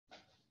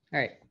All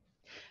right.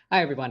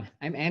 Hi, everyone.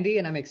 I'm Andy,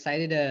 and I'm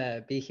excited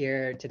to be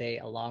here today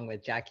along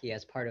with Jackie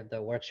as part of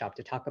the workshop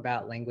to talk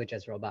about language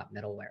as robot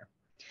middleware.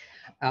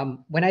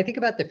 When I think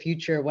about the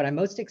future, what I'm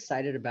most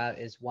excited about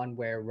is one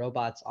where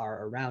robots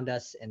are around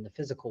us in the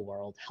physical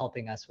world,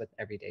 helping us with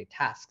everyday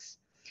tasks.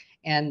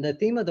 And the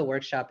theme of the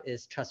workshop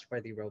is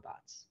trustworthy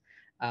robots.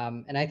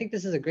 And I think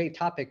this is a great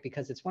topic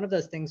because it's one of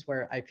those things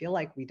where I feel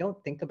like we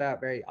don't think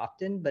about very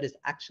often, but it's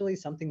actually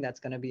something that's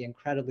going to be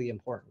incredibly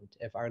important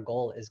if our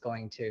goal is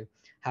going to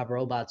have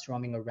robots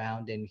roaming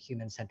around in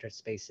human-centered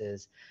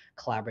spaces,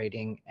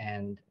 collaborating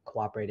and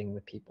cooperating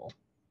with people.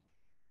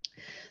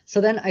 So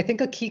then I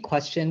think a key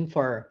question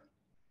for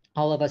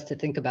all of us to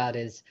think about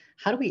is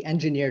how do we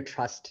engineer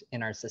trust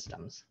in our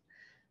systems?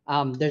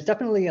 There's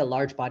definitely a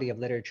large body of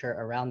literature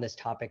around this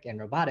topic in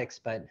robotics,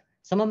 but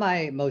some of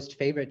my most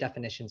favorite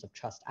definitions of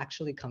trust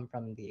actually come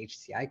from the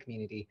HCI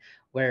community,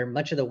 where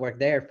much of the work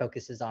there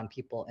focuses on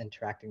people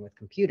interacting with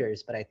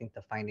computers, but I think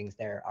the findings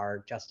there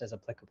are just as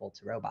applicable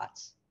to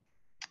robots.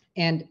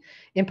 And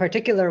in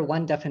particular,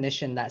 one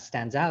definition that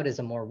stands out is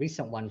a more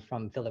recent one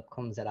from Philip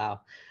Combs et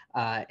al.,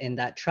 in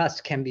that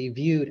trust can be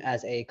viewed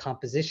as a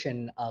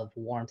composition of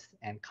warmth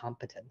and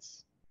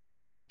competence.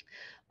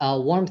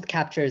 Warmth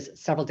captures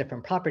several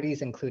different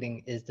properties,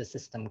 including is the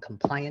system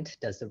compliant?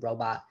 Does the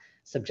robot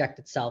subject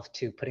itself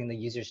to putting the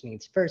user's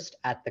needs first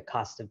at the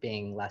cost of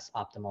being less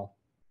optimal?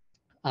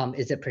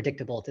 Is it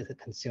predictable to the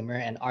consumer?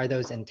 And are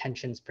those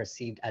intentions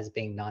perceived as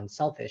being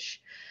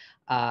non-selfish?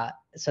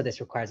 So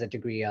this requires a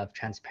degree of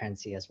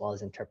transparency as well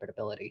as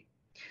interpretability.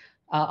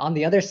 On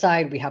the other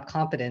side, we have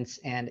competence,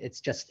 and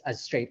it's just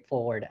as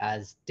straightforward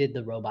as did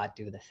the robot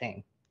do the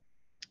thing?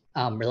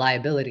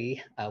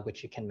 Reliability,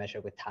 which you can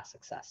measure with task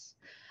success.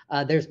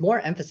 There's more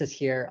emphasis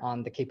here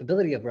on the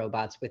capability of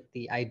robots, with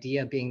the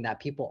idea being that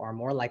people are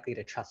more likely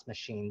to trust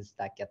machines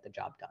that get the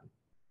job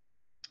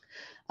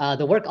done.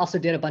 The work also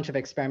did a bunch of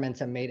experiments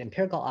and made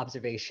empirical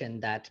observation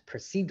that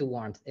perceived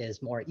warmth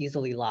is more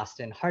easily lost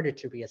and harder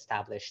to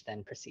reestablish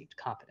than perceived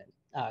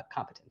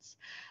competence.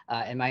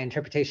 And my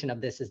interpretation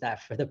of this is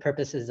that for the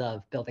purposes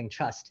of building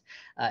trust,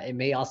 it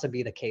may also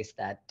be the case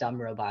that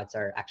dumb robots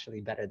are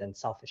actually better than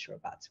selfish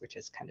robots, which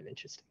is kind of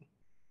interesting.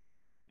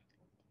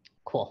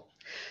 Cool.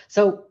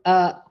 So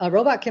a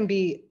robot can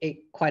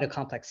be quite a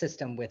complex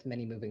system with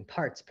many moving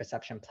parts,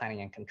 perception,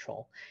 planning, and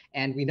control.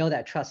 And we know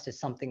that trust is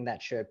something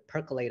that should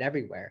percolate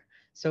everywhere.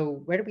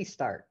 So where do we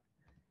start?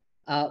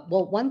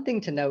 Well, one thing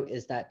to note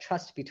is that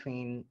trust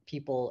between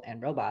people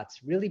and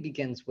robots really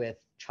begins with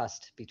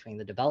trust between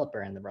the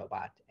developer and the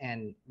robot.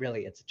 And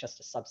really, it's just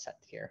a subset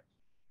here.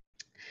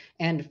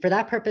 And for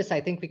that purpose, I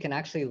think we can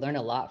actually learn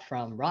a lot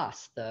from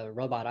ROS, the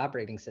robot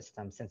operating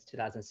system, since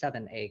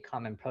 2007, a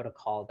common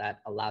protocol that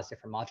allows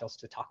different modules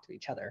to talk to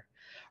each other.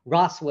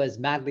 ROS was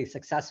madly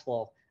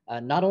successful,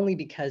 not only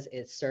because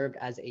it served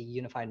as a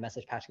unified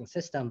message patching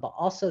system, but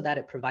also that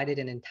it provided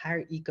an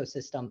entire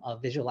ecosystem of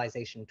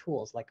visualization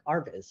tools like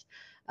RViz.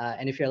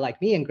 And if you're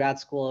like me in grad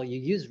school, you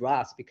used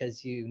ROS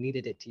because you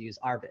needed it to use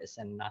RViz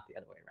and not the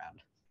other way around.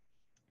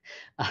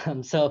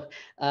 So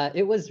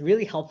it was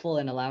really helpful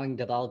in allowing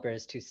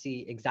developers to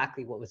see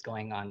exactly what was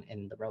going on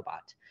in the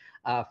robot.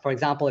 For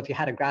example, if you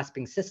had a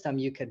grasping system,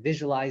 you could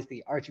visualize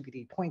the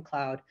RGBD point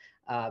cloud,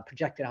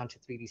 project it onto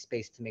 3D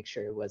space to make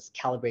sure it was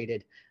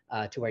calibrated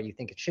to where you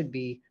think it should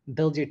be,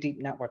 build your deep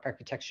network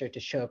architecture to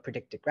show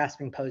predicted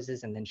grasping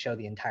poses, and then show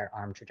the entire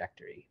arm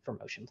trajectory for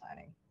motion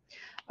planning.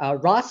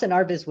 ROS and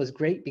RViz was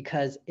great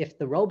because if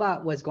the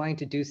robot was going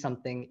to do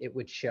something, it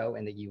would show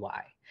in the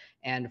UI.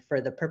 And for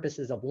the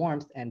purposes of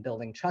warmth and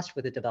building trust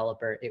with the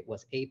developer, it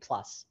was A+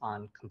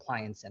 on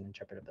compliance and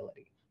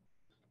interpretability.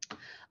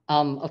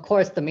 Of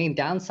course, the main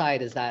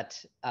downside is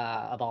that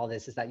of all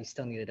this is that you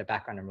still needed a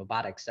background in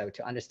robotics. So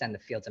to understand the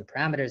fields and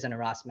parameters in a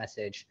ROS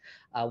message,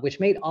 which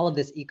made all of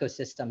this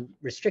ecosystem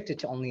restricted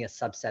to only a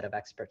subset of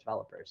expert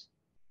developers.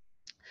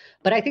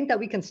 But I think that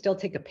we can still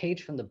take a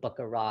page from the book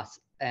of ROS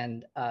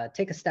and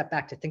take a step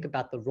back to think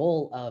about the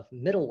role of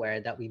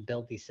middleware that we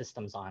build these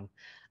systems on,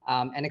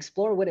 and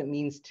explore what it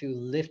means to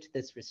lift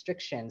this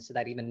restriction so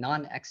that even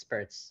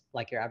non-experts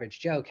like your average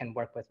Joe can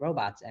work with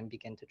robots and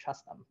begin to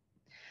trust them.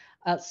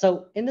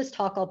 So in this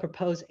talk, I'll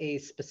propose a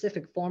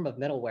specific form of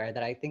middleware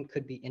that I think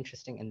could be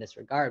interesting in this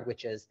regard,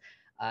 which is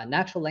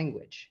natural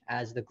language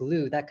as the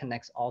glue that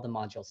connects all the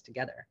modules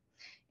together.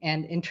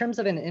 And in terms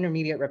of an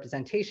intermediate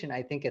representation,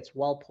 I think it's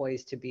well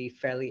poised to be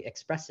fairly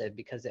expressive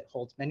because it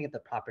holds many of the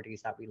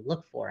properties that we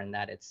look for in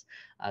that it's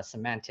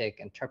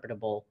semantic,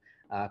 interpretable,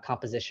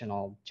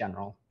 compositional,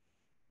 general.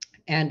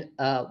 And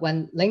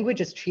when language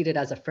is treated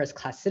as a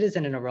first-class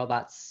citizen in a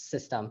robot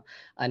system,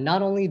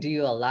 not only do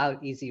you allow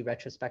easy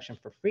retrospection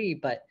for free,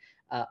 but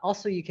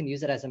also you can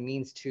use it as a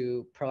means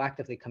to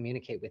proactively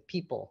communicate with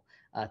people,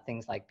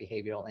 things like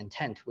behavioral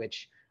intent,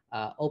 which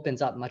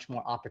opens up much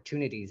more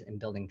opportunities in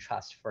building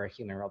trust for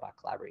human-robot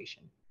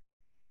collaboration.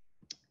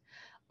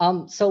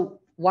 So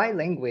why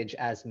language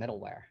as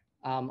middleware?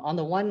 On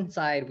the one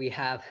side, we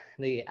have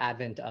the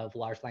advent of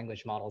large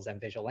language models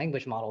and visual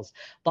language models,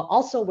 but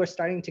also we're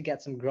starting to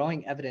get some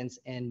growing evidence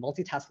in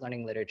multitask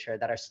learning literature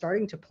that are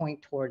starting to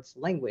point towards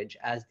language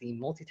as the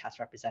multitask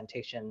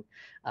representation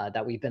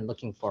that we've been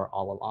looking for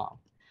all along.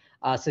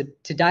 So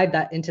to dive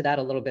into that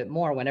a little bit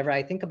more, whenever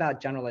I think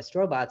about generalist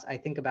robots, I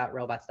think about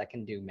robots that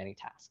can do many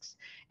tasks.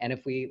 And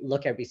if we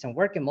look at recent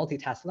work in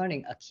multitask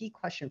learning, a key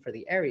question for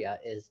the area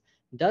is,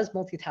 does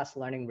multitask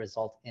learning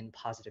result in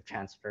positive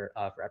transfer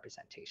of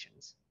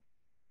representations?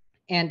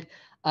 And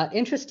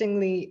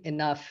interestingly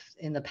enough,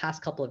 in the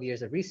past couple of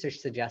years of research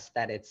suggests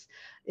that it's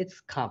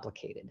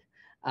complicated.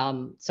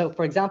 So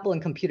for example, in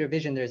computer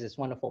vision, there's this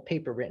wonderful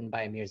paper written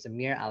by Amir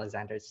Zamir,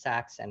 Alexander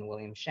Sachs, and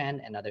William Shen,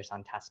 and others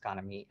on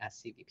taskonomy as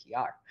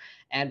CVPR.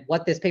 And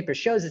what this paper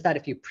shows is that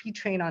if you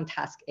pre-train on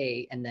task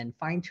A and then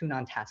fine-tune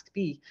on task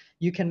B,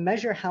 you can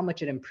measure how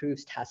much it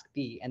improves task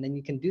B. And then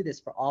you can do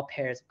this for all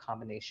pairs of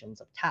combinations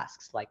of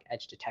tasks like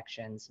edge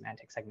detection,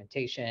 semantic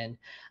segmentation,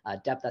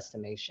 depth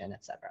estimation,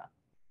 etc.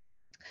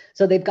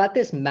 So they've got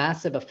this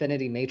massive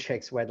affinity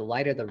matrix where the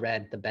lighter the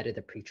red, the better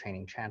the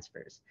pre-training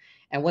transfers.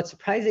 And what's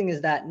surprising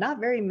is that not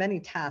very many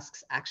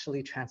tasks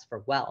actually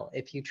transfer well.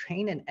 If you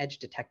train an edge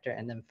detector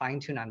and then fine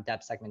tune on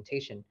depth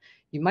segmentation,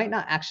 you might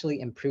not actually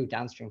improve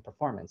downstream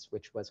performance,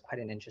 which was quite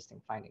an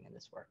interesting finding in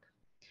this work.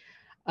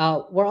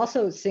 We're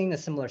also seeing a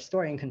similar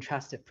story in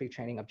contrastive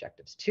pre-training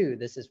objectives too.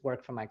 This is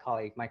work from my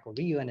colleague Michael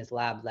Ryu and his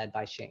lab led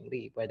by Shane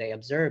Li, where they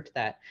observed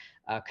that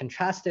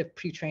contrastive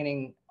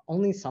pre-training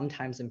only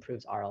sometimes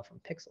improves RL from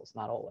pixels,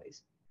 not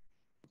always.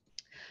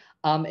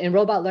 In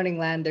robot learning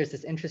land, there's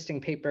this interesting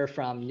paper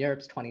from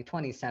NeurIPS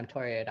 2020,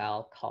 Samtoria et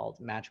al.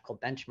 Called Magical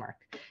Benchmark.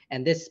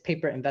 And this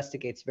paper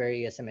investigates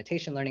various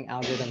imitation learning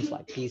algorithms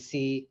like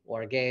BC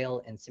or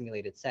Gale in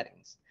simulated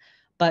settings.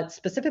 But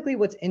specifically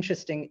what's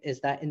interesting is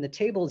that in the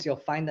tables, you'll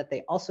find that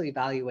they also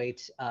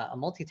evaluate a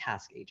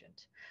multitask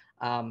agent.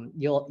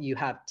 You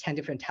have 10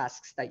 different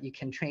tasks that you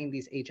can train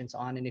these agents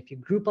on. And if you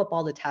group up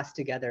all the tasks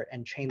together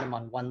and train them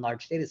on one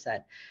large data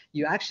set,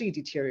 you actually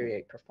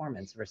deteriorate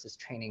performance versus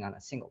training on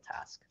a single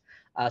task.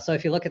 So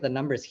if you look at the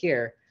numbers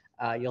here,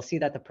 you'll see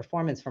that the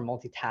performance for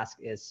multitask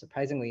is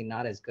surprisingly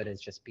not as good as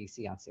just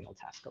BC on single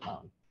task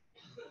alone.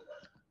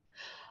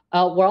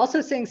 We're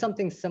also seeing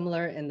something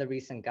similar in the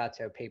recent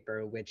Gato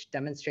paper, which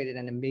demonstrated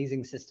an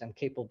amazing system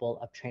capable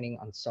of training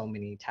on so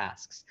many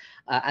tasks.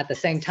 At the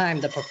same time,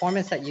 the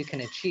performance that you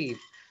can achieve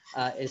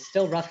is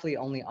still roughly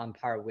only on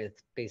par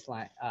with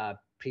baseline,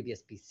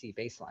 previous BC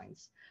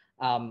baselines.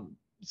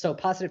 So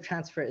positive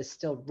transfer is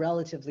still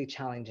relatively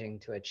challenging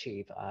to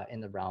achieve in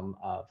the realm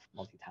of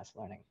multitask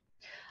learning.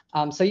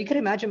 So you can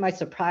imagine my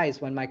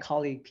surprise when my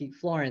colleague Pete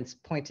Florence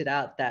pointed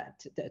out that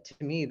to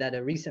me that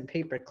a recent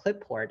paper,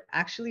 Clipport,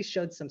 actually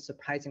showed some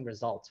surprising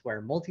results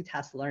where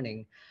multitask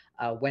learning,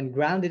 when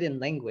grounded in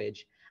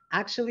language,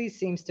 actually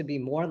seems to be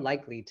more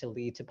likely to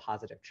lead to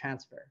positive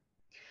transfer.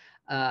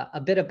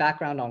 A bit of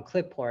background on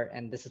Clipport,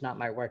 and this is not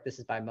my work, this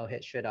is by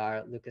Mohit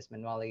Sridhar, Lucas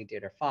Manueli,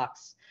 Deirdre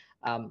Fox,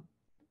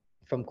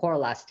 from Core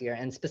last year.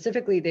 And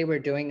specifically, they were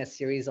doing a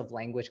series of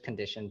language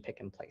condition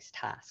pick and place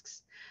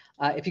tasks.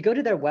 If you go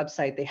to their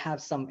website, they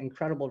have some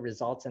incredible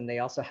results, and they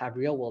also have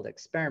real world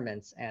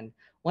experiments. And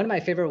one of my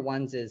favorite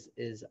ones is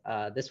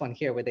this one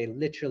here, where they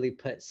literally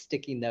put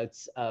sticky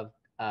notes of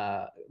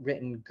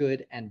written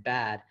good and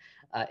bad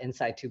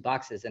inside two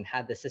boxes and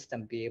had the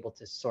system be able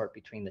to sort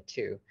between the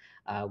two,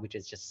 which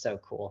is just so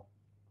cool.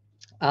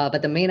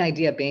 But the main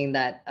idea being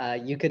that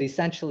you could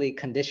essentially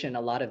condition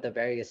a lot of the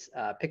various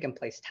pick and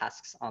place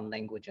tasks on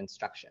language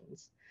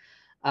instructions.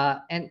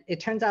 And it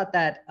turns out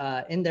that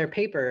in their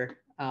paper,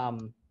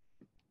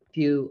 if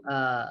you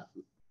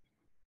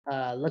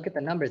look at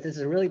the numbers, this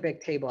is a really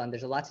big table and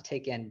there's a lot to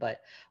take in,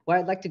 but what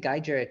I'd like to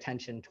guide your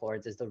attention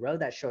towards is the row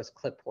that shows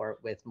Clipport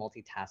with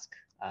multitask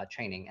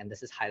training, and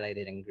this is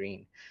highlighted in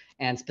green.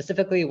 And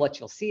specifically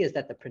what you'll see is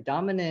that the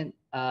predominant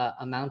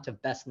amount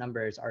of best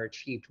numbers are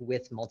achieved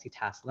with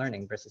multitask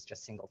learning versus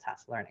just single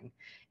task learning.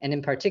 And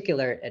in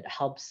particular, it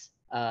helps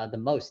the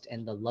most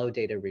in the low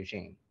data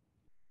regime.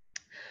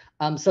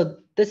 So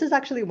this is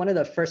actually one of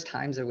the first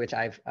times in which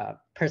I've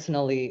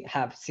personally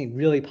have seen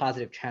really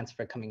positive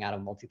transfer coming out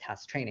of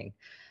multitask training.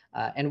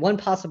 And one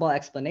possible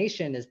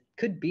explanation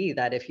could be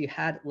that if you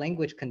had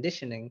language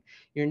conditioning,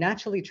 you're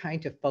naturally trying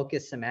to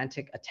focus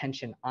semantic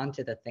attention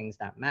onto the things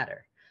that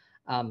matter.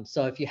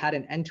 So if you had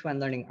an end-to-end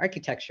learning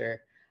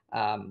architecture,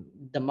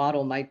 the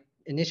model might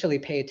initially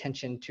pay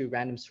attention to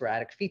random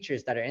sporadic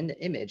features that are in the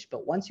image,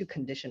 but once you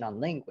condition on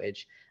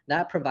language,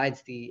 that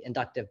provides the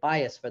inductive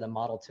bias for the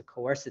model to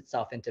coerce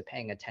itself into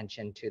paying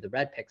attention to the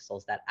red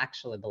pixels that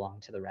actually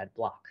belong to the red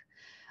block.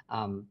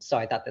 So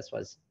I thought this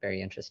was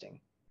very interesting.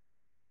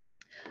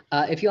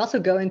 If you also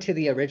go into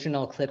the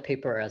original CLIP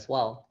paper as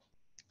well,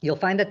 you'll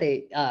find that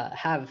they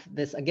have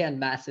this, again,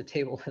 massive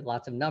table with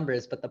lots of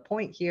numbers, but the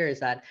point here is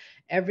that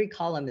every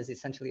column is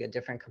essentially a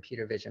different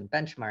computer vision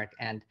benchmark.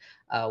 And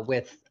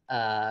with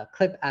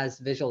CLIP as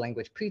visual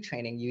language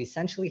pre-training, you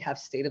essentially have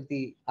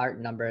state-of-the-art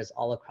numbers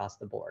all across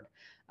the board,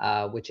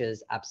 which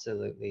is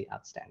absolutely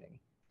outstanding.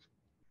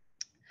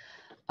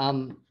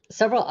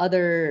 Several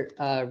other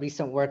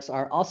recent works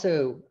are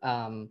also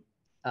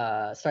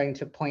starting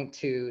to point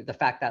to the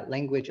fact that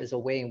language is a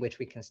way in which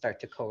we can start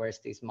to coerce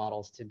these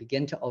models to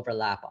begin to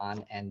overlap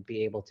on and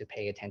be able to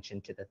pay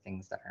attention to the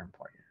things that are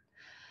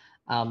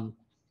important.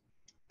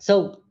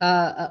 So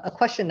a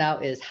question now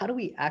is, how do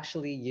we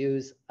actually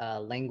use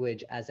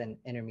language as an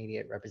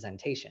intermediate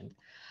representation?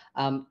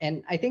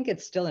 And I think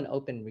it's still an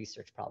open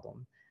research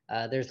problem.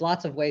 There's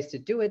lots of ways to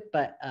do it,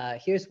 but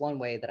here's one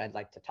way that I'd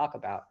like to talk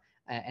about.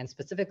 And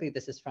specifically,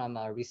 this is from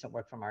a recent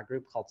work from our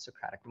group called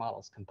Socratic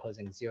Models,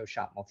 Composing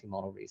Zero-Shot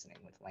Multimodal Reasoning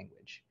with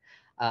Language.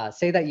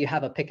 Say that you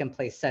have a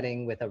pick-and-place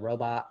setting with a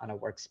robot on a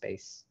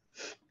workspace.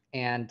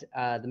 And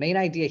the main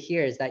idea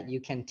here is that you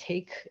can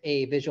take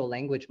a visual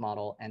language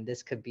model, and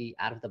this could be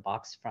out of the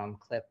box from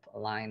Clip,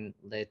 Align,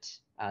 Lit,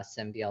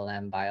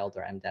 SimVLM, Bild,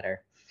 or Embeddor.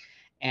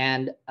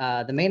 And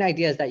the main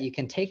idea is that you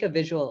can take a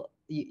visual,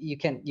 you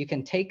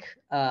can take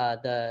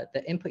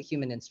the input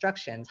human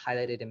instructions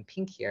highlighted in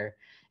pink here,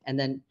 and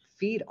then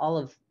feed all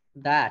of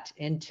that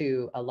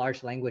into a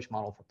large language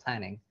model for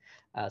planning.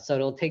 So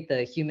it'll take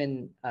the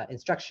human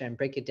instruction,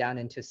 break it down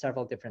into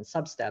several different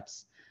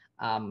substeps,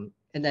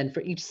 and then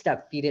for each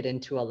step, feed it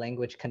into a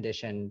language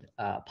conditioned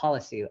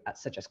policy,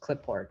 such as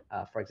clipboard,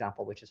 for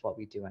example, which is what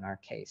we do in our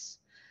case.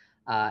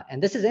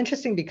 And this is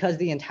interesting because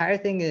the entire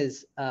thing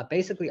is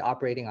basically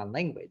operating on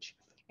language.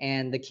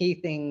 And the key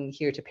thing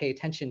here to pay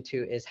attention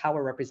to is how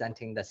we're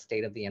representing the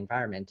state of the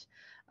environment.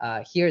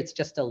 Here, it's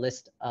just a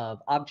list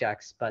of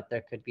objects, but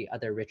there could be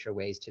other richer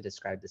ways to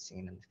describe the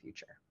scene in the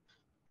future.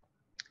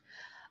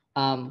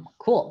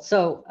 Cool.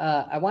 So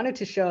I wanted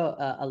to show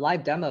a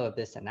live demo of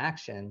this in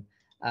action.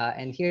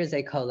 And here's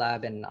a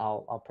collab, and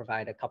I'll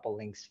provide a couple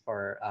links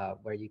for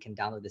where you can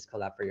download this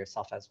collab for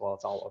yourself as well.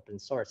 It's all open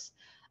source.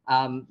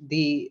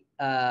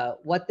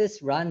 What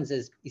this runs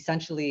is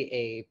essentially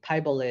a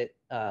Pybolit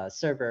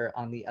server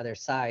on the other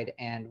side,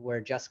 and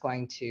we're just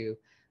going to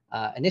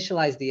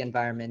initialize the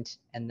environment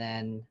and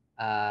then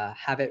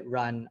have it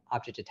run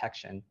object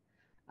detection.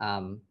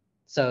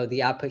 So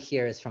the output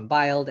here is from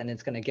Bild, and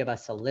it's going to give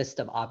us a list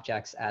of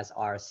objects as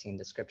our scene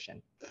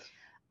description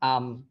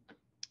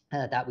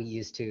that we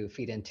use to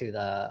feed into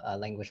the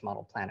language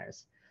model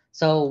planners.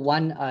 So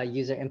one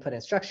user input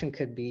instruction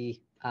could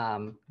be,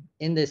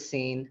 in this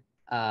scene,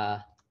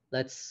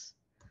 let's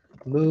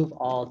move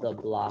all the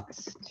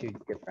blocks to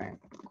different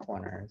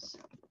corners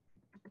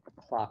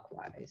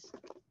clockwise.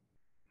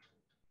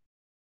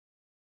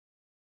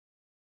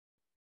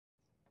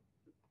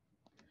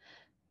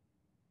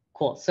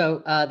 Cool.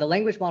 So the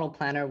language model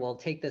planner will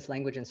take this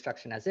language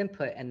instruction as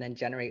input and then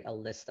generate a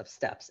list of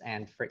steps.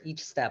 And for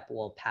each step,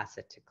 we'll pass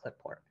it to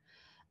clipboard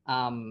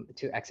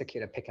to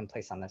execute a pick and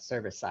place on the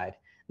server side.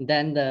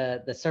 Then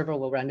the server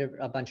will render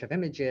a bunch of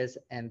images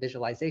and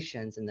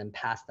visualizations and then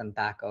pass them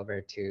back over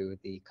to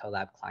the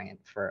Colab client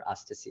for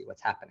us to see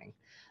what's happening.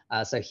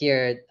 So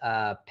here,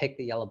 pick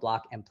the yellow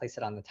block and place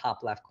it on the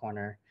top left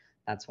corner.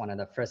 That's one of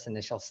the first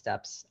initial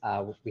steps.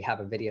 We have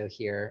a video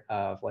here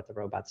of what the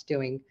robot's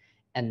doing.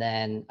 And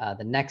then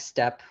the next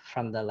step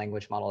from the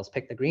language model is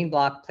pick the green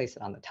block, place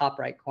it on the top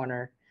right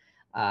corner,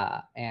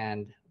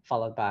 and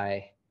followed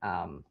by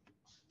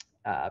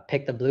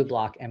pick the blue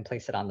block and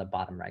place it on the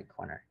bottom right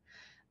corner.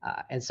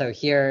 And so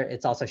here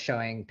it's also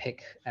showing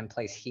pick and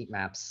place heat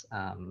maps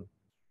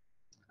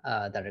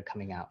that are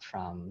coming out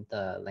from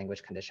the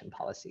language condition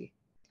policy.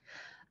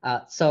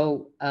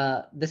 So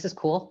this is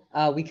cool.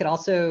 We could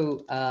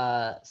also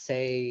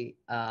say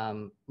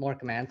more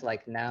commands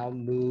like now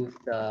move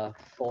the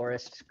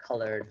forest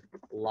colored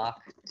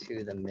block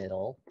to the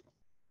middle.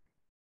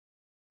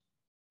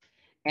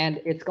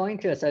 And it's going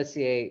to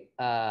associate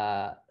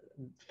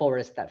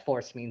forest, that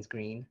forest means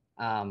green,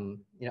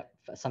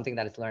 something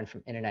that is learned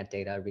from internet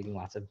data, reading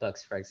lots of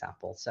books, for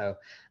example. So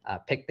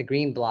pick the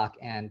green block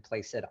and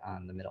place it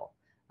on the middle.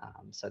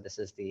 So this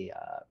is the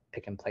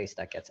pick and place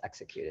that gets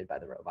executed by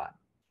the robot.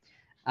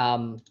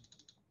 And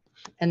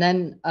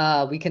then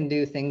we can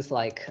do things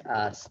like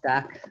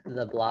stack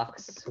the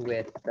blocks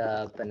with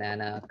the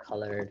banana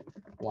colored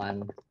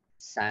one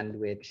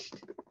sandwiched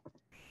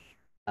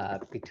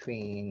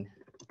between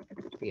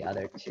the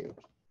other two.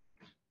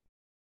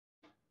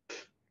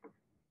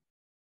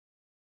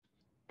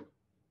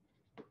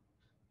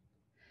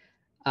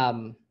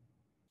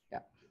 Yeah.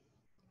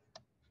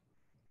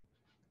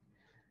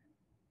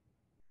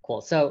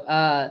 Cool. So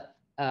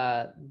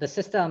the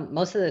system,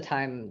 most of the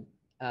time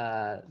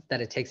that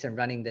it takes in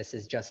running this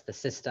is just the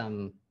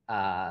system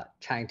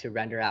trying to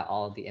render out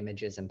all of the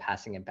images and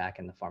passing it back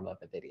in the form of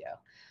a video.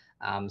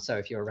 So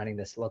if you were running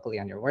this locally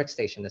on your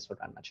workstation, this would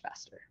run much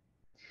faster.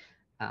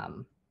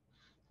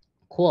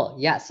 Cool.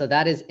 Yeah, so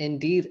that is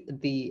indeed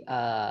the,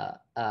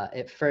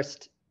 it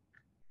first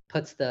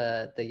puts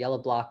the yellow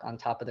block on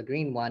top of the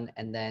green one,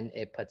 and then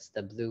it puts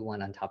the blue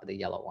one on top of the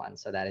yellow one.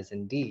 So that is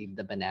indeed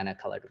the banana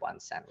colored one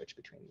sandwiched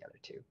between the other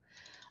two.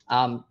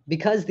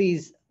 Because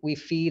we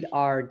feed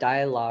our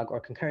dialogue or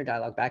concurrent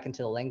dialogue back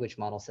into the language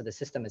model, so the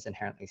system is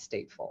inherently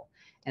stateful.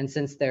 And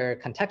since they're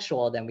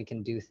contextual, then we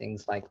can do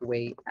things like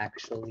wait,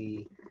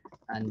 actually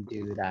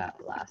undo that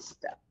last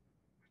step.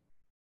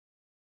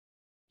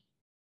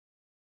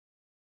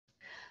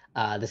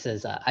 This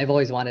is, I've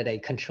always wanted a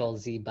Control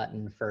Z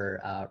button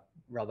for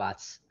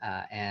robots,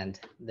 and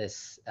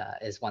this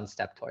is one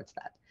step towards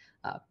that.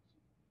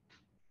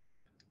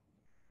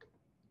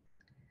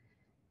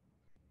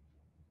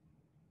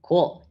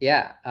 Cool,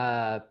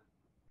 yeah.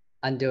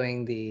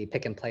 Undoing the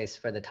pick and place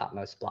for the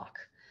topmost block.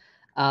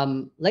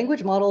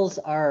 Language models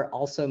are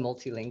also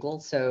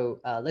multilingual. So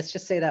let's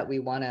just say that we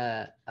want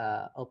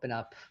to open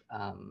up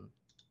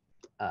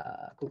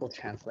Google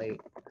Translate.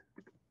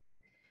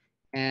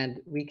 And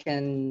we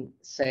can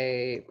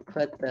say,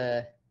 put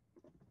the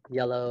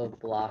yellow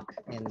block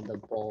in the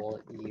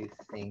bowl you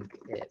think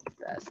it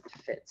best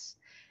fits.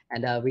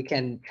 And we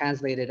can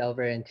translate it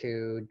over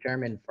into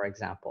German, for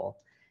example,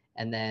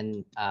 and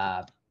then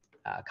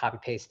copy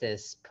paste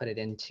this, put it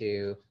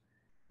into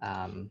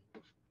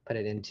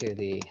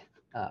the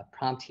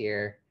prompt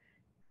here,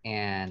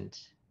 and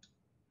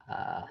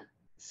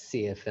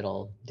see if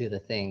it'll do the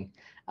thing.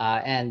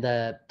 And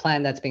the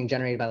plan that's being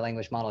generated by the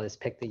language model is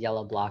pick the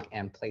yellow block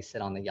and place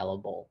it on the yellow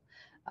bowl,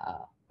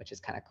 which is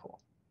kind of cool.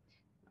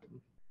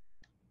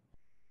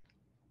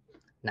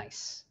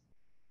 Nice.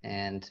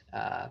 And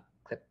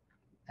clip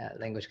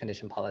language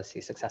condition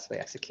policy successfully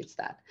executes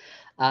that.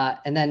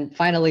 And then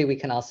finally, we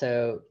can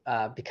also,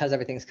 because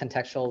everything's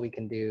contextual, we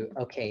can do,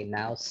 okay,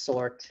 now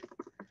sort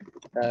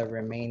the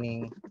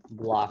remaining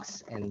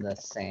blocks in the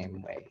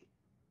same way.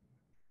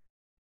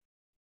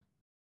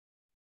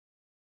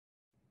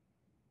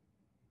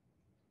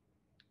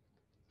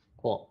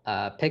 Cool.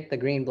 Pick the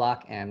green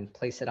block and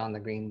place it on the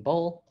green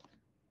bowl.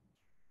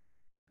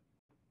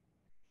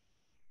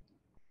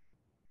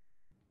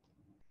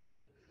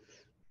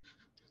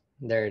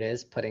 There it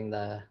is, putting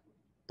the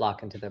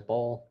block into the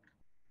bowl.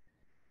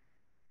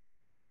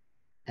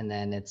 And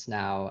then it's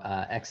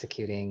now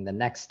executing the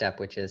next step,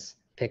 which is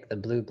pick the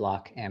blue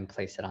block and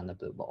place it on the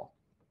blue bowl.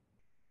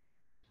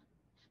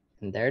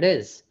 And there it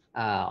is.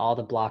 All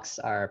the blocks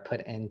are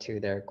put into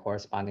their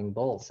corresponding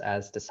bowls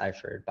as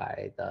deciphered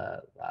by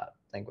the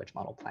language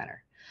model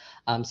planner.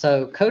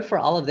 So code for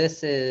all of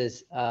this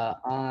is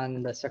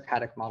on the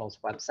Socratic Models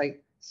website.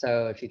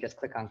 So if you just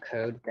click on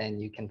code, then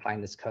you can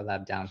find this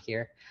Colab down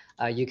here.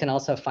 You can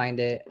also find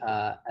it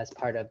as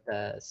part of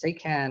the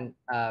SACAN.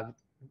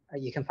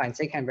 You can find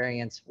SACAN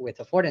variants with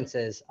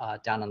affordances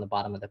down on the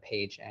bottom of the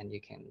page, and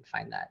you can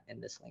find that in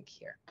this link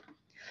here.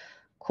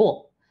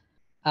 Cool.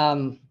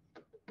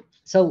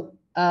 So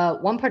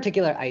one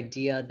particular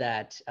idea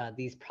that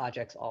these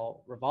projects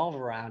all revolve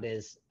around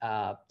is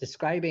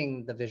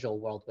describing the visual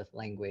world with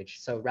language.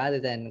 So rather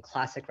than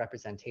classic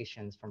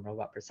representations from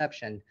robot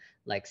perception,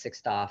 like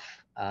 6DOF,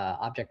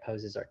 object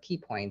poses, or key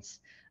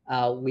points,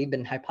 we've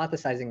been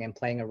hypothesizing and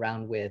playing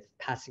around with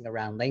passing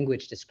around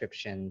language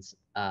descriptions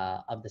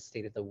of the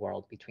state of the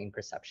world between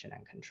perception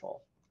and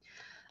control.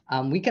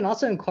 We can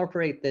also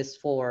incorporate this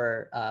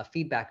for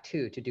feedback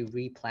too, to do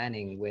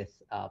replanning with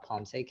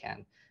Palm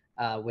SACAN.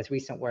 With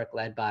recent work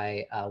led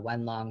by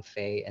Wenlong,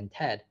 Fei, and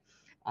Ted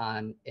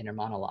on inner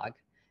monologue.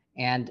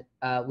 And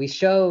we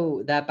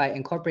show that by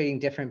incorporating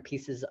different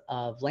pieces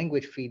of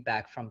language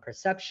feedback from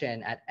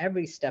perception at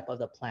every step of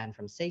the plan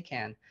from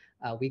SACAN,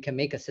 we can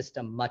make a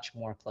system much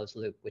more closed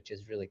loop, which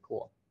is really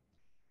cool.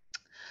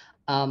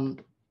 Of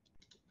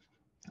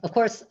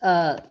course,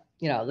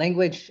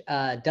 language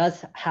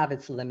does have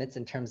its limits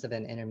in terms of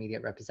an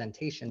intermediate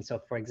representation. So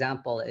for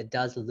example, it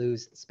does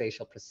lose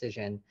spatial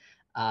precision.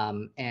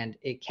 And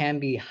it can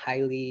be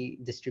highly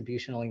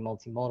distributionally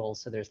multimodal.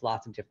 So there's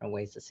lots of different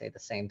ways to say the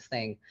same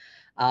thing.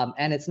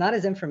 And it's not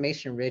as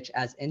information rich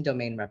as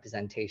in-domain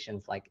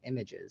representations like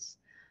images.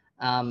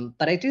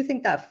 But I do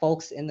think that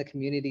folks in the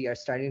community are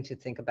starting to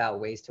think about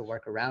ways to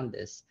work around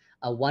this.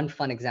 One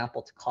fun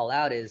example to call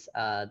out is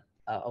a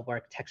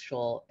work,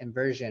 Textual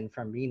Inversion,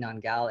 from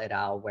Renan Gal et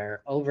al.,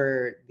 where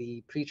over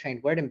the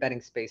pre-trained word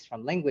embedding space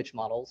from language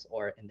models,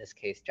 or in this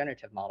case,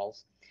 generative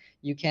models,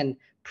 you can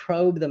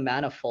probe the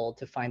manifold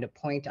to find a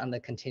point on the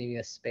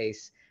continuous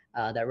space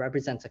that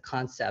represents a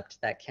concept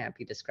that can't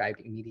be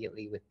described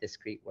immediately with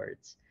discrete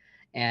words.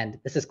 And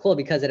this is cool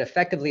because it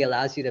effectively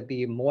allows you to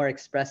be more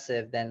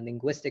expressive than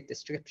linguistic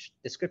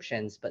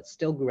descriptions, but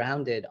still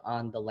grounded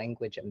on the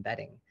language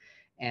embedding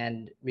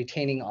and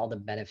retaining all the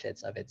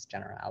benefits of its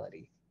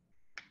generality.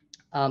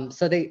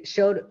 So they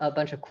showed a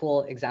bunch of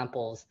cool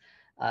examples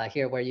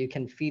here where you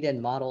can feed in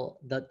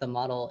the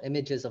model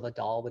images of a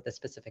doll with a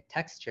specific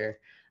texture,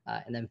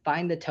 and then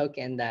find the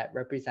token that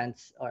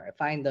represents, or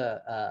find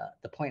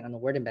the point on the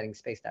word embedding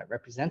space that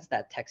represents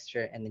that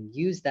texture, and then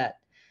use that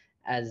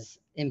as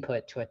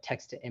input to a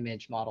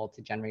text-to-image model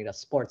to generate a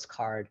sports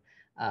card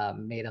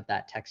made of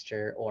that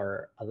texture,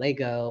 or a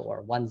Lego,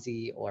 or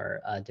onesie,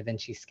 or a Da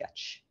Vinci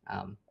sketch,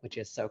 which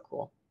is so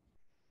cool.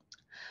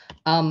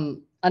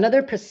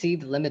 Another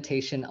perceived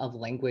limitation of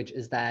language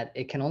is that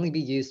it can only be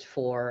used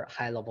for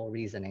high-level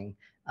reasoning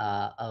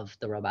of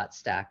the robot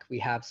stack. We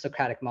have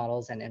Socratic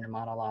models and inner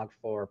monologue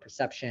for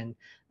perception,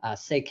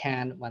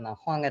 SACAN, Wenlong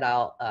Huang et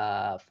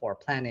al. For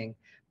planning.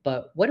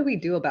 But what do we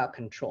do about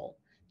control?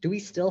 Do we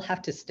still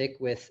have to stick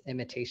with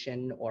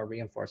imitation or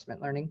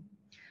reinforcement learning?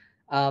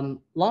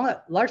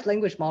 Large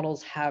language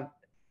models have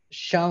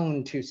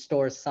shown to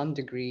store some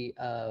degree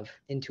of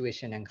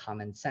intuition and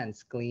common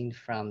sense gleaned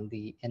from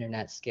the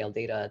internet scale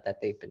data that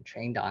they've been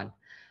trained on.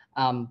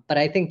 But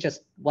I think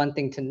just one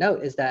thing to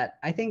note is that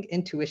I think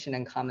intuition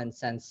and common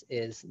sense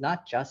is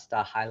not just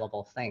a high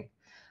level thing.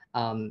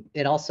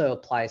 It also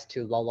applies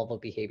to low level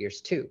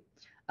behaviors too.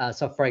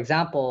 So for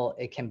example,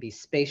 it can be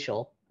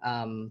spatial,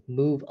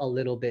 move a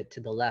little bit to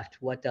the left.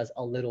 What does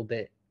a little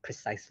bit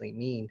precisely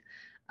mean?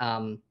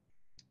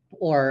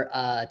 Or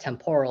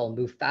temporal,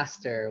 move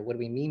faster. What do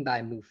we mean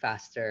by move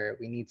faster?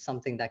 We need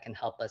something that can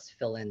help us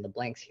fill in the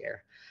blanks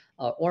here.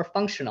 Or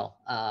functional,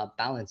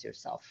 balance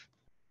yourself.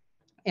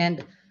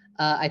 And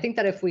I think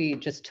that if we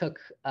just took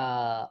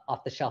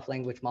off-the-shelf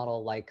language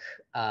model like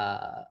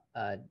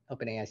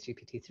OpenAI's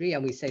GPT-3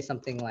 and we say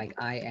something like,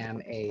 I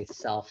am a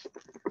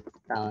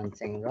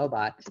self-balancing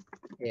robot,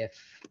 if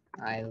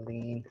I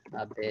lean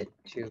a bit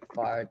too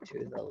far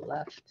to the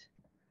left,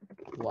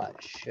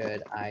 what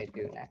should I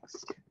do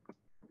next?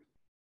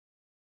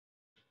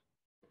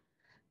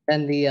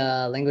 Then the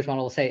language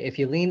model will say, if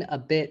you lean a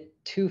bit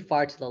too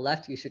far to the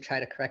left, you should try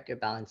to correct your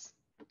balance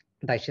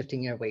by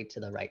shifting your weight to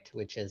the right,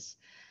 which is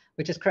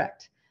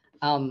correct.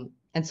 And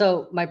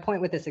so my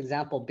point with this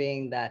example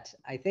being that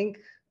I think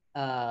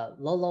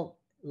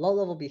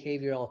low-level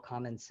behavioral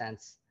common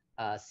sense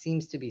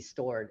seems to be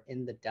stored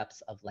in the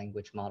depths of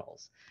language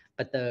models.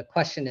 But the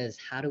question is,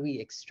 how do we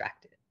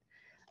extract it?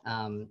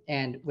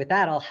 And with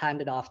that, I'll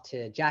hand it off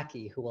to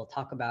Jackie, who will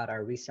talk about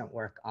our recent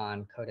work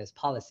on code as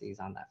policies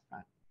on that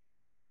front.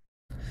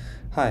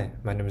 Hi,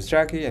 my name is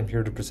Jackie. I'm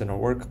here to present our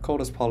work,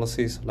 Code as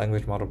Policies,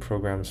 Language Model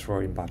Programs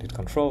for Embodied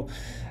Control,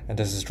 and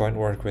this is joint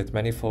work with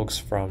many folks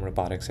from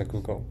robotics at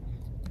Google.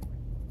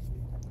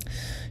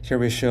 Here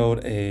we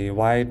showed a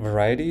wide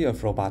variety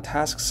of robot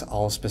tasks,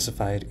 all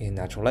specified in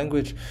natural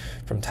language,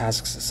 from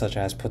tasks such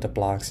as put the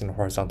blocks in a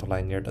horizontal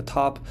line near the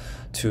top,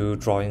 to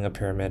drawing a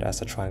pyramid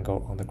as a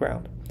triangle on the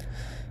ground.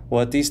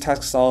 What these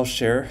tasks all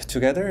share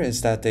together is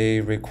that they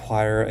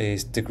require a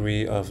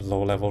degree of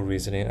low-level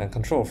reasoning and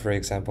control. For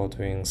example,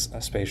 doing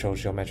spatial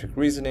geometric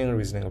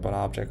reasoning about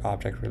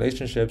object-object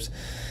relationships,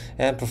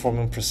 and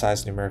performing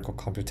precise numerical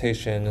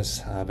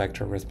computations,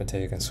 vector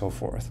arithmetic, and so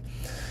forth.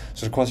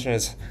 So the question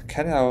is,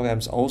 can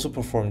LLMs also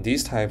perform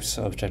these types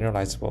of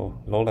generalizable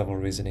low-level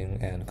reasoning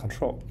and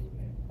control?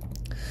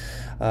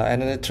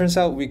 And it turns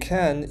out we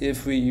can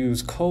if we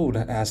use code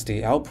as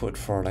the output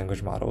for our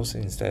language models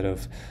instead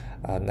of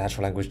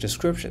natural language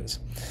descriptions.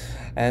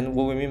 And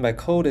what we mean by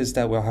code is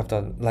that we'll have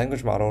the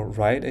language model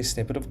write a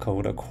snippet of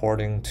code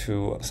according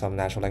to some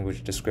natural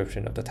language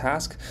description of the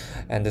task,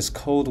 and this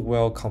code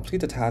will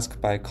complete the task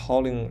by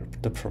calling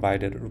the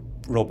provided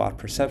robot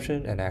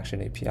perception and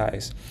action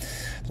APIs.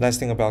 The nice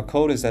thing about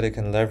code is that it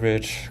can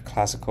leverage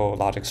classical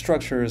logic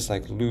structures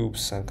like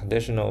loops and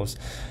conditionals,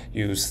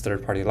 use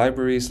third-party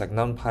libraries like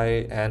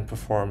NumPy, and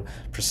perform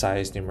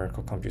precise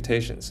numerical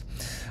computations.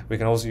 We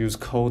can also use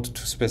code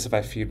to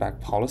specify feedback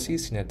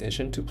policies in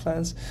addition to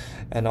plans,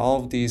 and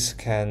all of these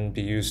can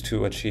be used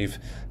to achieve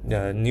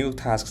new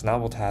tasks,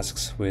 novel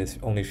tasks with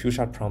only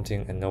few-shot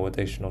prompting and no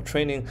additional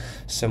training,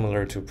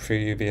 similar to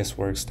previous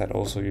works that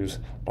also use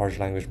large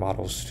language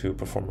models to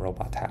perform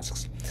robot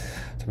tasks.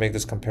 To make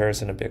this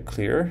comparison a bit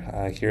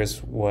clearer,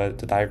 here's what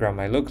the diagram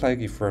might look like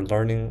if we're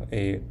learning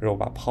a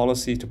robot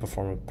policy to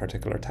perform a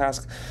particular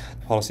task.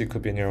 The policy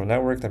could be a neural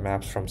network that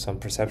maps from some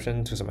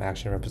perception to some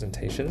action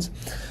representations.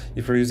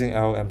 If we're using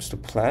LLMs to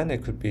plan,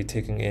 it could be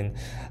taking in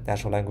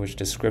natural language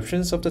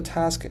descriptions of the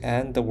task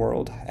and the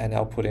world and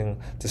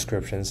outputting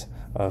descriptions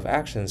of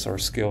actions or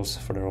skills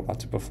for the robot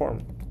to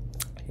perform.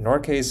 In our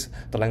case,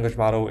 the language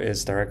model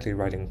is directly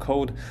writing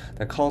code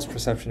that calls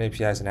perception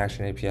APIs and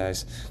action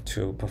APIs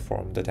to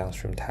perform the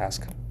downstream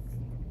task.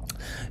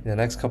 In the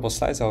next couple of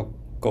slides, I'll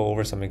go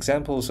over some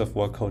examples of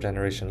what code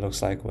generation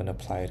looks like when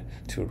applied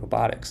to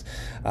robotics.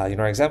 In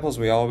our examples,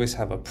 we always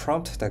have a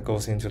prompt that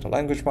goes into the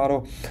language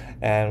model,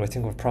 and we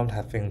think of prompt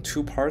having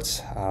two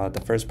parts.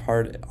 The first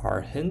part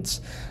are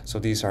hints, so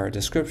these are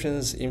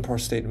descriptions,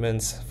 import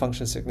statements,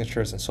 function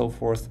signatures, and so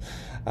forth.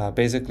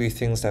 Basically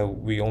things that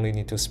we only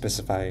need to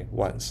specify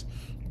once.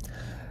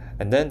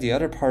 And then the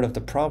other part of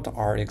the prompt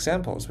are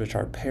examples, which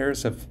are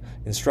pairs of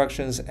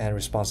instructions and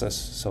responses.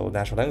 So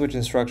natural language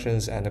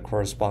instructions and the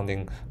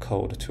corresponding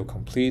code to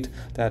complete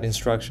that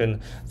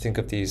instruction. Think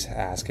of these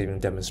as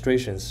giving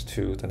demonstrations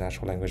to the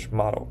natural language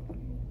model.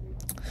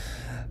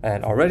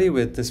 And already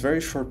with this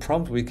very short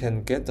prompt, we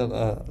can get the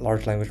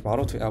large language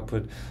model to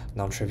output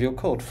non-trivial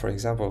code. For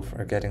example,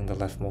 for getting the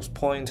leftmost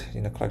point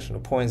in a collection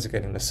of points,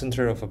 getting the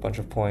center of a bunch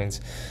of points,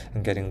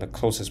 and getting the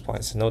closest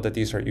points. Note that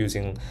these are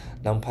using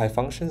NumPy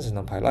functions and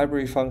NumPy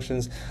library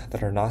functions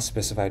that are not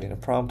specified in a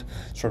prompt,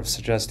 sort of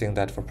suggesting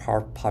that for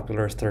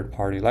popular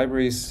third-party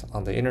libraries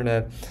on the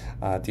internet,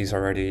 these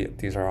are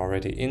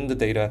already in the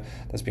data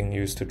that's being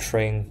used to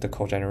train the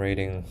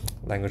code-generating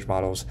language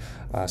models,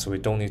 so we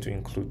don't need to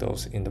include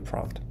those in the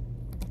prompt.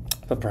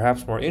 But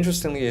perhaps more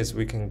interestingly is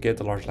we can get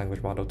the large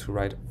language model to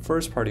write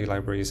first-party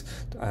libraries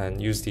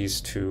and use these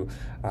to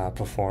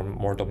perform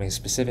more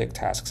domain-specific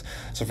tasks.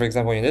 So for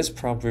example, in this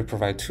prompt, we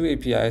provide two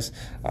APIs.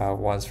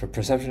 One's for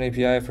perception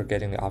API for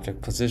getting the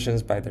object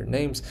positions by their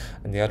names,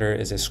 and the other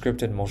is a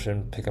scripted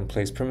motion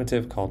pick-and-place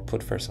primitive called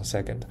put first and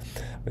second.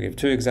 We give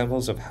two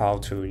examples of how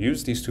to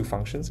use these two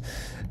functions,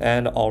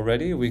 and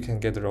already we can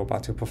get the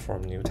robot to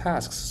perform new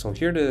tasks. So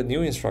here the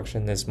new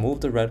instruction is move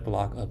the red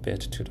block a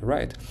bit to the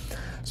right.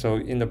 So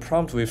in the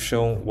prompt, we've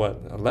shown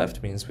what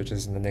left means, which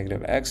is in the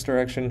negative x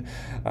direction.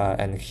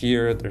 And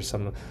here there's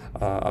some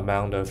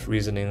amount of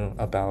reasoning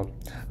about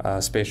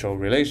spatial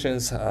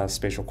relations,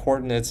 spatial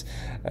coordinates.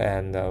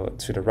 And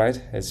to the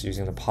right, it's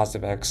using the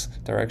positive x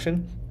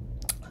direction.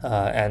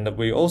 And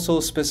we also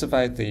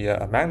specified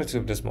the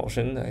magnitude of this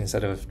motion.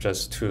 Instead of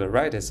just to the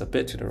right, it's a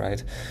bit to the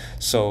right.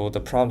 So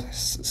the prompt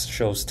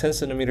shows 10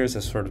 centimeters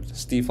as sort of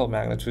this default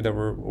magnitude that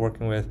we're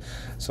working with.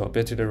 So a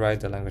bit to the right,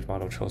 the language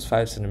model chose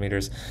 5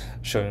 centimeters,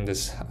 showing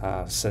this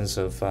sense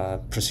of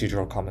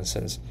procedural common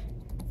sense.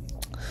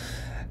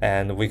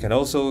 And we can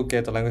also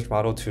get the language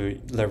model to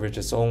leverage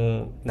its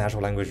own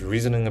natural language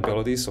reasoning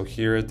ability. So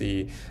here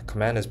the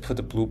command is put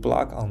the blue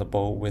block on the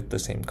bow with the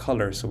same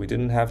color. So we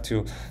didn't have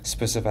to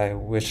specify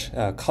which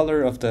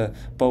color of the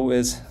bow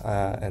is,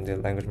 and the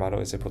language model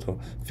is able to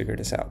figure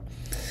this out.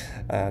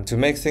 To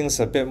make things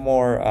a bit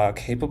more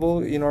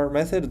capable in our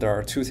method, there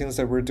are two things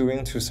that we're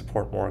doing to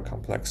support more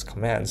complex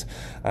commands.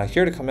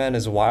 Here the command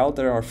is while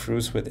there are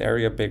fruits with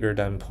area bigger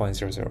than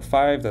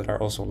 0.005 that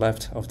are also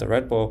left of the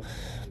red bow,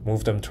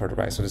 move them toward the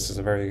right. So this is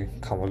a very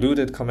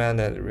convoluted command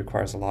that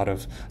requires a lot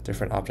of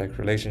different object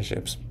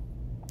relationships.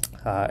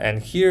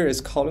 And here is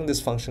calling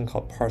this function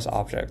called parse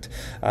object.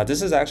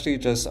 This is actually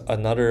just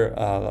another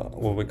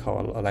what we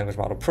call a language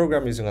model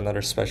program using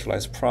another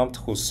specialized prompt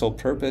whose sole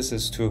purpose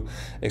is to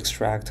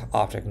extract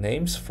object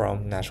names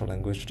from natural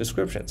language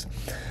descriptions.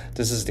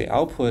 This is the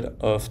output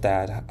of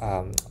that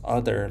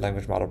other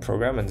language model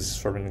program, and this is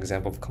sort of an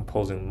example of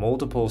composing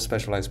multiple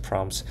specialized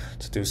prompts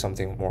to do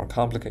something more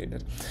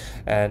complicated.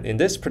 And in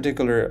this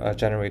particular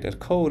generated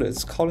code,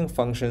 it's calling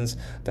functions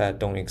that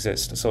don't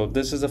exist. So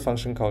this is a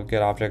function called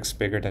getObjects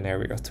bigger than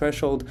area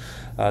threshold.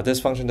 This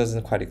function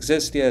doesn't quite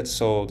exist yet,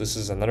 so this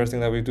is another thing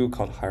that we do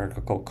called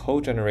hierarchical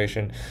code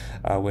generation,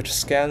 which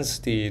scans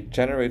the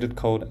generated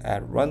code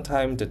at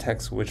runtime,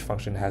 detects which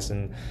function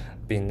hasn't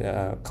been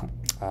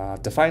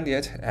defined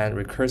yet, and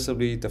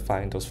recursively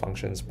define those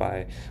functions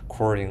by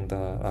querying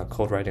the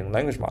code writing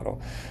language model.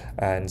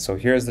 And so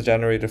here's the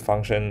generated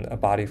function, a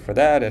body for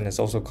that, and it's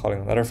also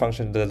calling another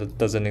function that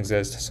doesn't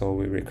exist, so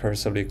we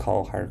recursively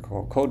call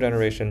hierarchical code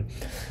generation.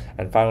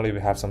 And finally, we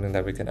have something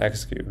that we can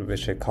execute,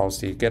 which it calls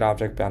the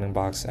getObject bounding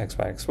box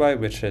xy,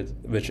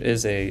 which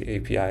is a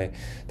API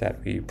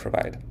that we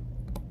provide.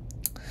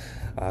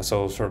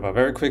 So sort of a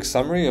very quick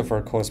summary of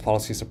our code as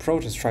policies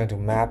approach is trying to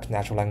map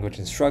natural language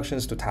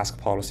instructions to task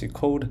policy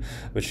code,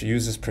 which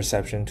uses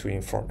perception to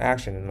inform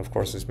action. And of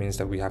course, this means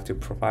that we have to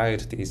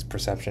provide these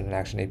perception and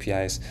action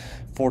APIs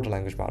for the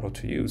language model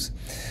to use.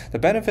 The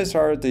benefits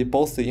are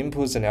both the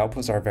inputs and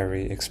outputs are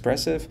very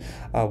expressive.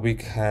 We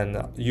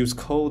can use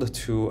code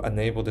to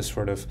enable this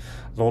sort of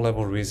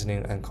low-level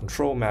reasoning and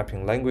control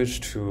mapping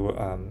language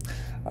to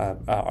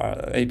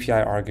API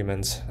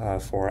arguments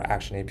for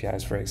action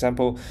APIs. For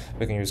example,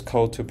 we can use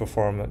code to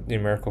perform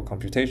numerical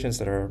computations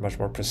that are much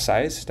more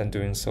precise than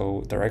doing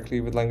so directly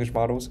with language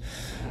models.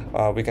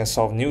 We can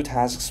solve new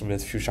tasks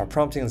with few-shot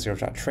prompting and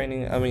zero-shot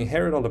training, and we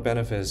inherit all the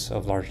benefits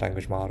of large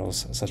language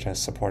models, such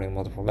as supporting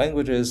multiple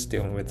languages,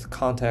 dealing with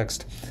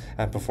context,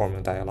 and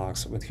performing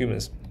dialogues with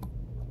humans.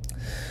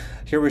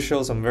 Here we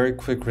show some very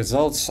quick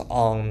results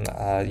on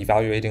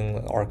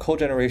evaluating our code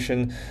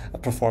generation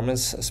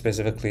performance,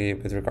 specifically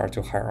with regard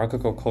to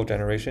hierarchical code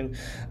generation.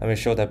 And we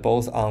show that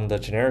both on the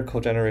generic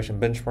code generation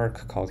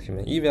benchmark called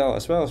human eval,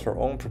 as well as our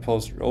own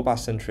proposed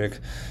robot-centric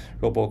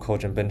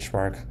RoboCogen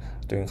benchmark,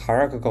 doing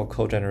hierarchical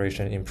code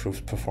generation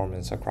improves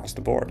performance across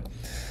the board.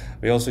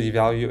 We also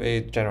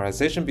evaluate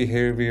generalization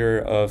behavior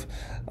of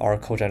our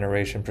code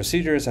generation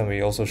procedures, and we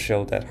also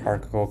show that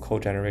hierarchical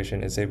code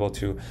generation is able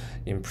to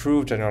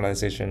improve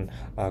generalization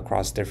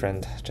across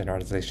different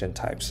generalization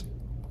types.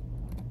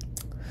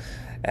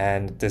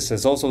 And this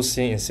is also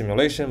seen in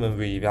simulation when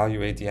we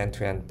evaluate the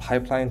end-to-end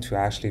pipeline to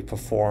actually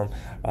perform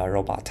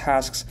robot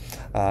tasks.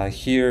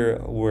 Here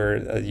we're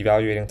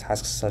evaluating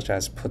tasks such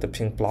as put the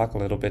pink block a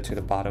little bit to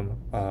the bottom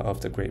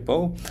of the gray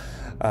bow.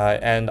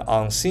 And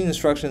on scene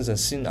instructions and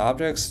scene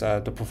objects,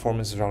 the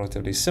performance is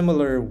relatively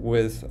similar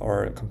with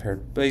or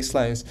compared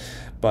baselines,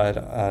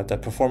 but the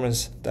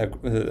performance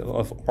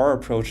of our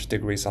approach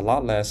degrees a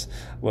lot less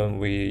when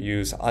we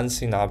use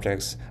unseen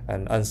objects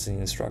and unseen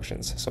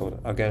instructions. So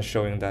again,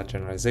 showing that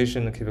generalization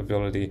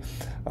capability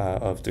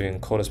of doing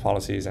code as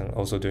policies and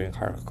also doing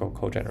hierarchical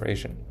code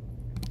generation.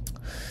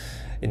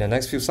 In the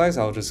next few slides,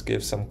 I'll just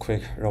give some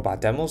quick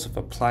robot demos of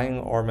applying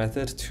our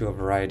method to a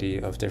variety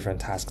of different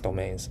task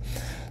domains.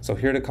 So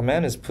here the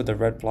command is put the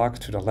red block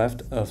to the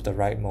left of the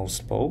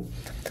rightmost bow,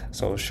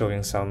 so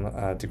showing some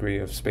degree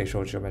of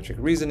spatial geometric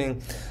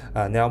reasoning.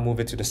 Now move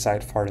it to the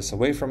side farthest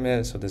away from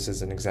it. So this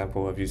is an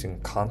example of using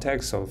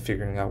context, so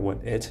figuring out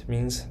what it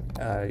means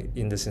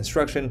in this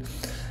instruction.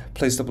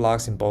 Place the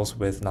blocks in both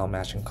with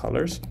non-matching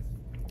colors.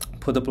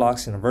 Put the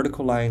blocks in a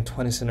vertical line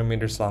 20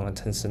 centimeters long and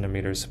 10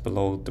 centimeters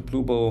below the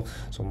blue bow,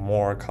 so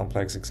more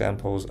complex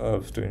examples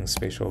of doing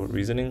spatial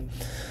reasoning.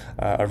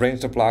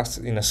 Arrange the blocks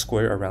in a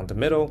square around the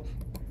middle,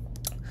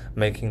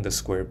 making the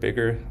square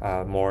bigger.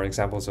 More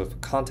examples of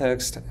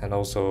context, and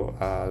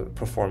also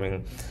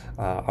performing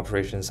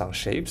operations on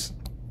shapes.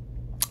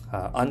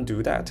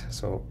 Undo that,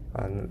 so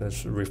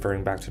that's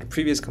referring back to the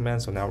previous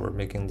command, so now we're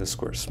making the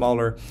square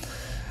smaller.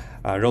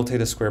 Rotate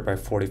the square by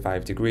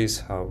 45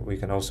 degrees. We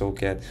can also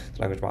get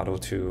the language model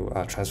to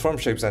transform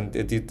shapes, and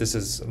this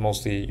is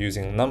mostly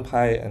using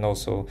NumPy and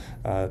also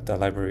the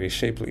library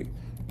Shapely.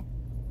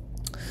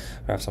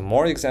 We have some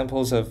more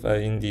examples of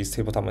in these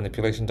tabletop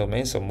manipulation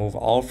domains. So move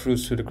all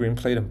fruits to the green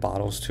plate and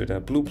bottles to the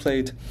blue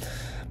plate.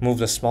 Move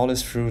the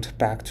smallest fruit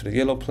back to the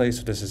yellow plate.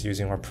 So this is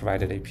using our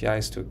provided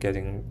APIs to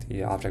getting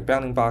the object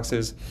bounding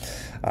boxes.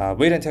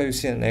 Wait until you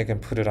see an egg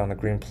and put it on the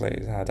green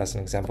plate. That's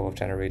an example of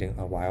generating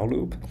a while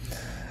loop.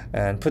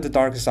 And put the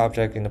darkest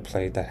object in the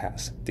plate that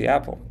has the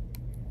apple.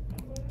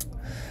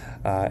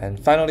 And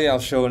finally, I'll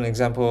show an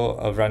example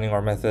of running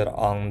our method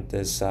on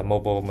this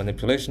mobile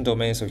manipulation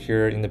domain. So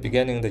here in the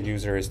beginning, the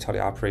user is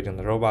teleoperating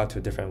the robot to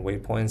different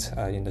waypoints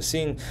in the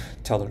scene,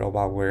 tell the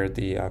robot where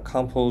the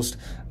compost,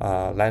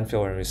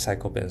 landfill, and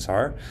recycle bins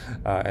are.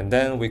 And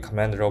then we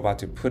command the robot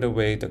to put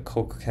away the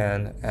Coke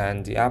can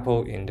and the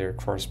apple in their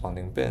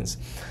corresponding bins.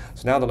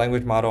 So now the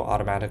language model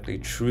automatically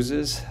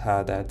chooses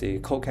that the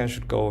Coke can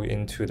should go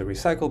into the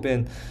recycle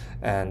bin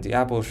and the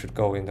apple should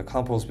go in the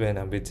compost bin,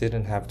 and we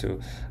didn't have to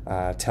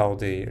tell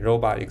the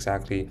robot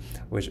exactly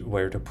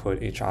where to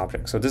put each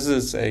object. So this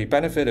is a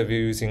benefit of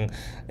using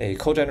a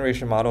code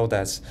generation model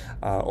that's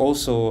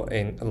also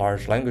a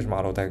large language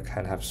model that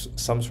can have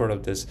some sort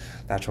of this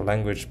natural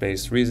language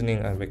based reasoning,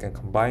 and we can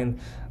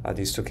combine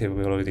these two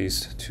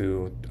capabilities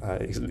to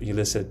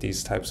elicit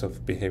these types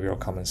of behavioral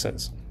common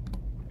sense.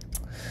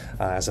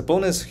 As a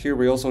bonus, here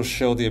we also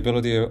show the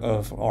ability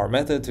of our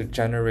method to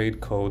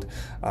generate code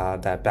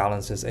that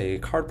balances a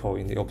card pull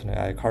in the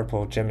OpenAI card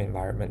pull gem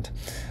environment.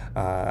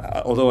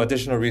 Although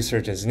additional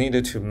research is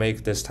needed to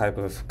make this type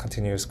of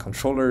continuous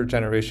controller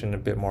generation a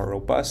bit more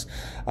robust,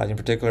 in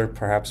particular,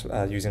 perhaps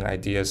using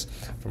ideas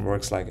from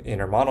works like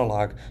inner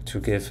monologue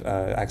to give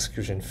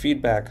execution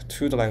feedback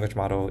to the language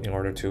model in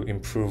order to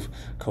improve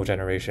code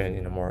generation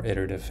in a more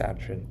iterative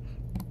fashion.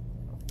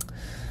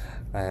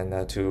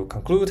 And to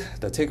conclude,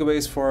 the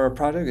takeaways for our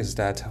project is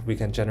that we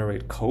can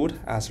generate code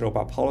as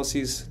robot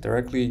policies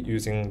directly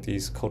using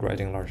these code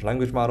writing large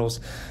language models.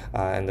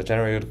 And the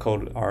generated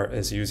code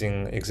is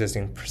using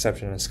existing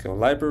perception and skill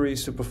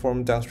libraries to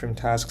perform downstream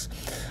tasks.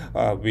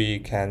 We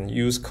can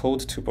use code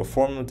to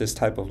perform this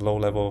type of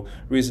low-level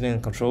reasoning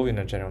and control in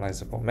a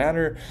generalizable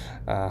manner.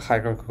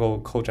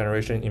 Hierarchical code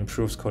generation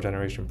improves code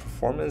generation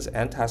performance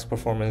and task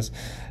performance,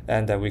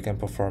 and that we can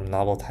perform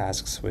novel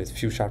tasks with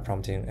few-shot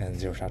prompting and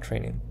zero-shot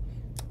training.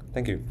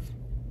 Thank you.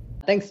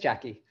 Thanks,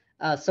 Jackie.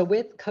 So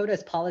with code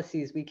as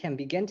policies, we can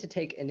begin to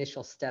take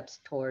initial steps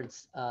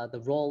towards the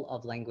role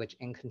of language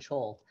in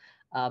control.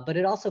 But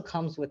it also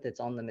comes with its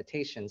own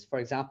limitations. For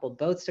example,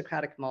 both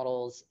Socratic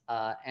models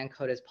and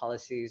code as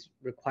policies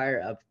require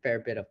a fair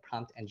bit of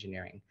prompt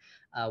engineering,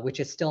 which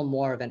is still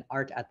more of an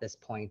art at this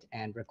point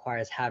and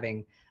requires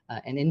having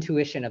an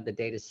intuition of the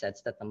data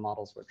sets that the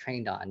models were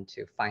trained on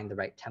to find the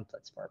right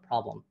templates for a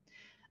problem.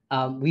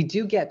 We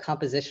do get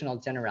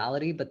compositional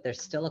generality, but there's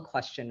still a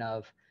question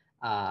of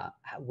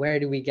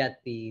where do we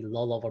get the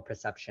low-level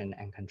perception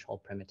and control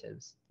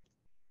primitives?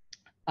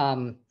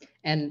 And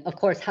of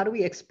course, how do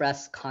we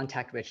express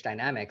contact-rich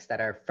dynamics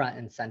that are front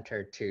and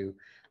center to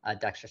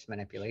dexterous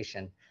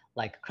manipulation,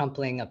 like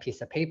crumpling a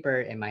piece of paper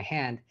in my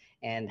hand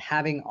and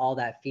having all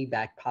that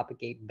feedback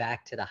propagate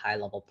back to the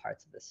high-level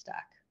parts of the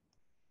stack?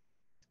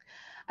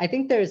 I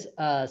think there's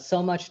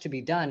so much to be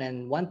done,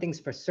 and one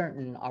thing's for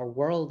certain, our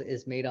world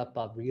is made up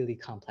of really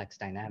complex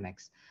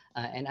dynamics.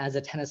 And as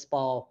a tennis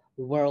ball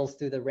whirls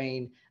through the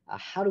rain,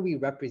 how do we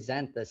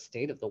represent the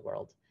state of the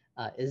world?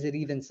 Is it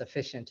even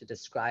sufficient to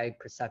describe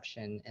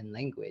perception in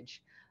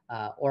language?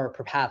 Or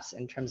perhaps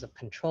in terms of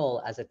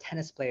control, as a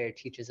tennis player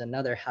teaches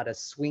another how to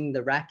swing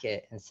the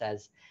racket and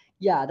says,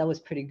 yeah, that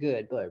was pretty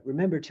good, but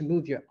remember to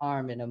move your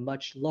arm in a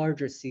much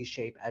larger C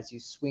shape as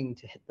you swing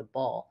to hit the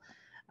ball.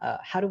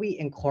 How do we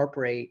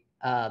incorporate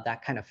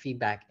that kind of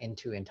feedback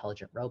into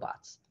intelligent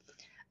robots?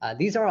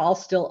 These are all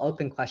still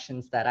open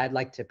questions that I'd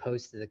like to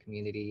pose to the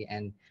community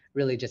and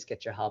really just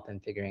get your help in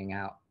figuring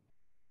out.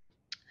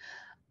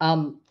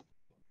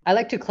 I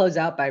like to close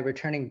out by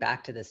returning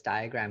back to this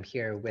diagram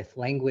here with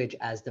language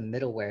as the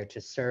middleware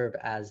to serve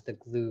as the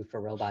glue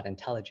for robot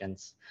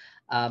intelligence.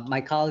 My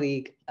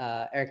colleague,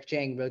 Eric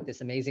Zhang, wrote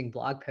this amazing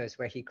blog post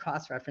where he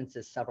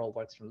cross-references several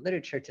works from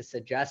literature to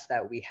suggest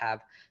that we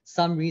have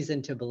some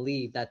reason to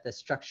believe that the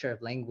structure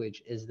of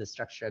language is the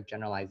structure of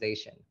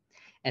generalization.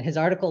 And his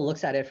article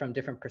looks at it from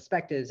different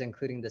perspectives,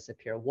 including the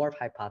Sapir-Whorf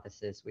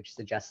hypothesis, which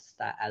suggests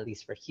that, at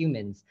least for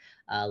humans,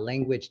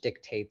 language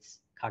dictates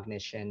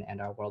cognition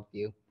and our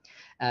worldview.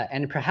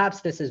 And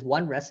perhaps this is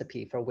one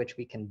recipe for which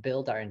we can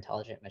build our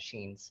intelligent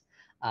machines.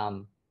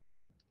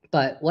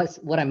 But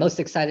what I'm most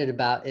excited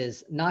about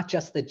is not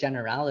just the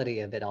generality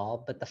of it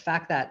all, but the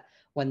fact that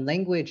when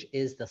language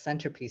is the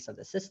centerpiece of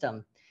the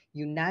system,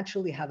 you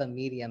naturally have a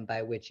medium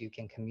by which you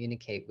can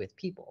communicate with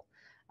people.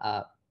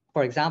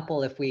 For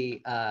example, if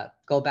we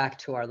go back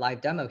to our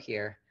live demo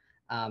here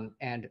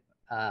and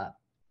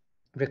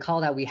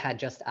recall that we had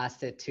just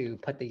asked it to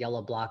put the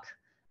yellow block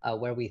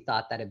where we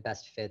thought that it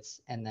best fits,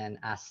 and then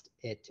asked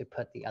it to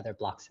put the other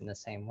blocks in the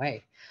same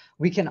way.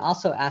 We can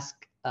also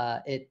ask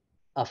it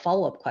a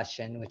follow-up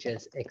question, which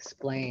is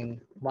explain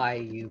why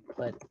you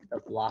put the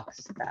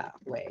blocks that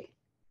way.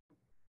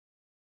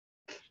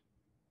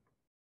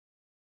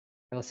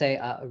 We'll say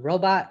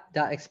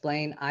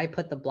robot.explain, I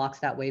put the blocks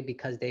that way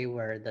because they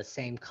were the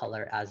same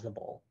color as the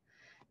bowl.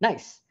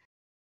 Nice.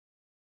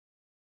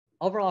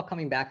 Overall,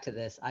 coming back to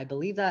this, I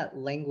believe that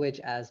language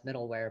as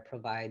middleware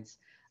provides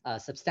a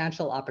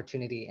substantial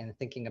opportunity in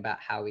thinking about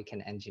how we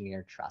can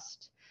engineer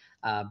trust,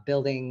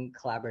 building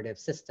collaborative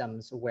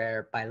systems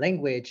where by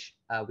language,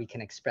 we can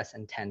express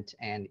intent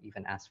and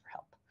even ask for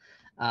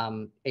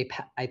help.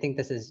 I think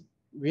this is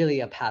really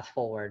a path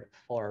forward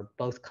for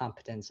both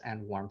competence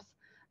and warmth,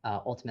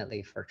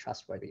 ultimately for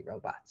trustworthy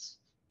robots.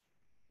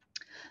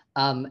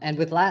 And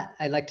with that,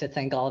 I'd like to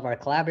thank all of our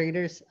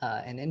collaborators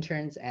and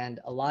interns, and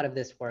a lot of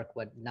this work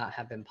would not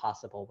have been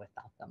possible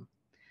without them.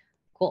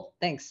 Cool,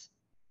 thanks.